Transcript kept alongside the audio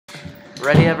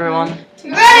Ready, everyone?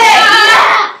 Ready!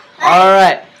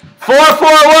 Alright.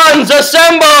 441s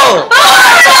assemble!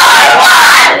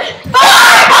 441!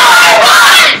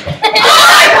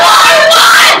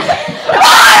 441!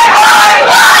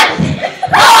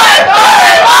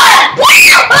 441!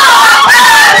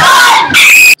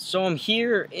 441! So I'm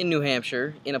here in New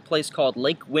Hampshire in a place called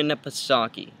Lake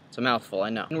Winnipesaukee. It's a mouthful, I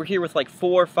know. And we're here with like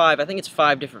 4 or 5, I think it's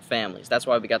 5 different families. That's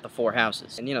why we got the 4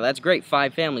 houses. And you know, that's great,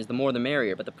 5 families, the more the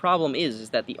merrier. But the problem is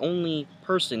that the only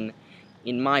person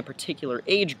in my particular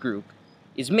age group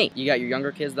is me. You got your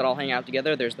younger kids that all hang out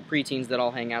together, there's the preteens that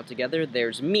all hang out together,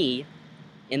 there's me,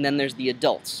 and then there's the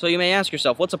adults. So you may ask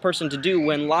yourself, what's a person to do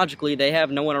when logically they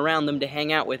have no one around them to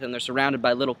hang out with and they're surrounded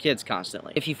by little kids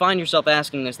constantly? If you find yourself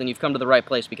asking this, then you've come to the right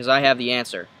place, because I have the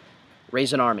answer.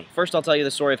 Raise an army. First, I'll tell you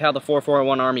the story of how the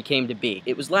 441 Army came to be.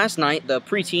 It was last night, the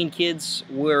preteen kids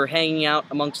were hanging out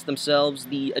amongst themselves,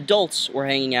 the adults were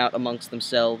hanging out amongst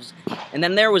themselves, and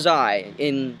then there was I,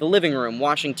 in the living room,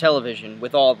 watching television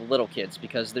with all the little kids,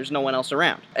 because there's no one else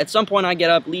around. At some point, I get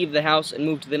up, leave the house, and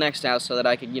move to the next house so that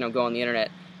I could, you know, go on the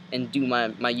internet and do my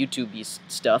YouTube-y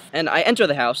stuff. And I enter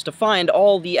the house to find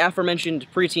all the aforementioned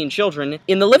preteen children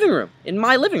in the living room, in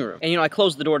my living room. And you know, I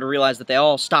closed the door to realize that they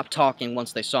all stopped talking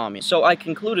once they saw me. So I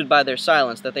concluded by their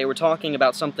silence that they were talking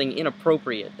about something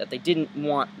inappropriate that they didn't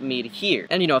want me to hear.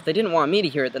 And you know, if they didn't want me to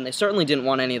hear it, then they certainly didn't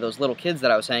want any of those little kids that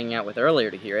I was hanging out with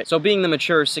earlier to hear it. So being the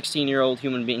mature 16-year-old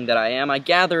human being that I am, I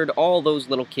gathered all those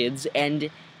little kids and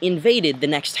invaded the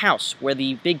next house where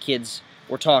the big kids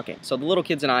were talking. So the little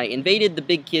kids and I invaded the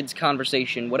big kids'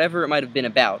 conversation, whatever it might have been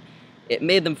about. It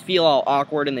made them feel all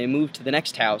awkward and they moved to the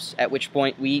next house, at which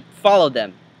point we followed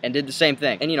them and did the same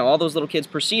thing. And you know, all those little kids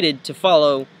proceeded to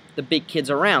follow the big kids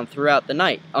around throughout the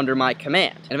night under my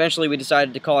command. And eventually we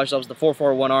decided to call ourselves the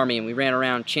 441 Army, and we ran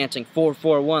around chanting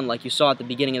 441 like you saw at the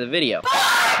beginning of the video.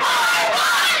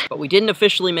 But we didn't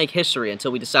officially make history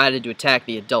until we decided to attack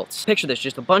the adults. Picture this,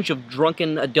 just a bunch of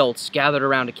drunken adults gathered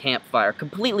around a campfire,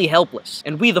 completely helpless.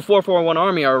 And we, the 441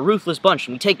 Army, are a ruthless bunch,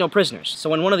 and we take no prisoners. So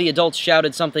when one of the adults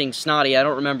shouted something snotty, I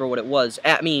don't remember what it was,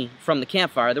 at me from the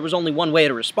campfire, there was only one way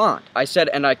to respond. I said,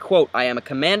 and I quote, "I am a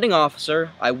commanding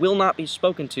officer. I will not be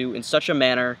spoken to in such a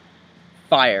manner.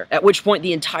 Fire." At which point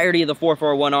the entirety of the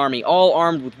 441 Army, all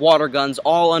armed with water guns,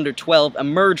 all under 12,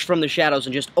 emerged from the shadows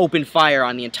and just opened fire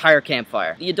on the entire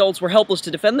campfire. The adults were helpless to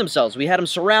defend themselves. We had them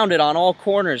surrounded on all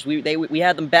corners. We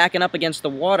had them backing up against the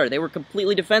water. They were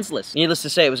completely defenseless. Needless to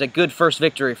say, it was a good first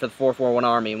victory for the 441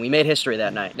 Army, and we made history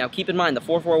that night. Now keep in mind, the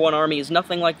 441 Army is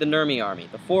nothing like the Nermi Army.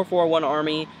 The 441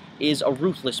 Army is a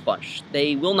ruthless bunch.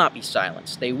 They will not be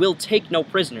silenced. They will take no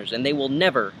prisoners, and they will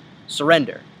never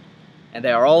surrender. And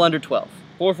they are all under 12.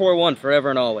 441 forever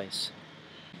and always.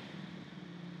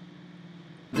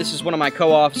 This is one of my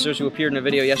co-officers who appeared in a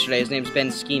video yesterday. His name's Ben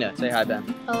Skina. Say hi, Ben.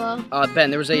 Hello. Ben,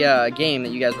 there was a game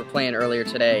that you guys were playing earlier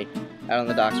today out on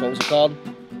the docks. What was it called?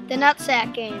 The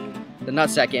nutsack game. The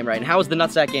nutsack game, right? And how was the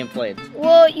nutsack game played?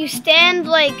 Well, you stand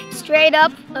like straight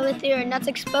up with your nuts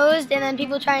exposed, and then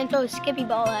people try and throw a skippy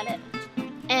ball at it.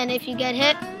 And if you get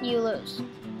hit, you lose.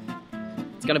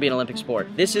 It's gonna be an Olympic sport.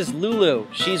 This is Lulu.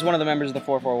 She's one of the members of the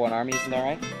 441 Army, isn't that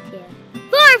right? Yeah.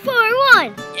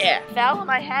 441! Yeah. Fell on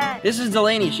my hat. This is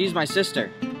Delaney. She's my sister.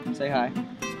 Say hi.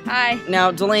 Hi. Now,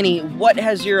 Delaney, what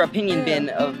has your opinion been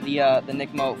of the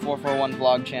Nickmo 441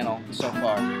 vlog channel so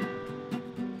far?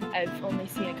 I've only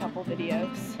seen a couple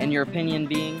videos. And your opinion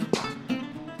being?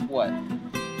 What?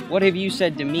 What have you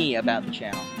said to me about the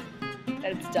channel?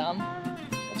 That it's dumb.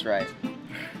 That's right.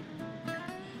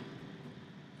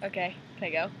 Okay, can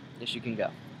I go? Yes, you can go.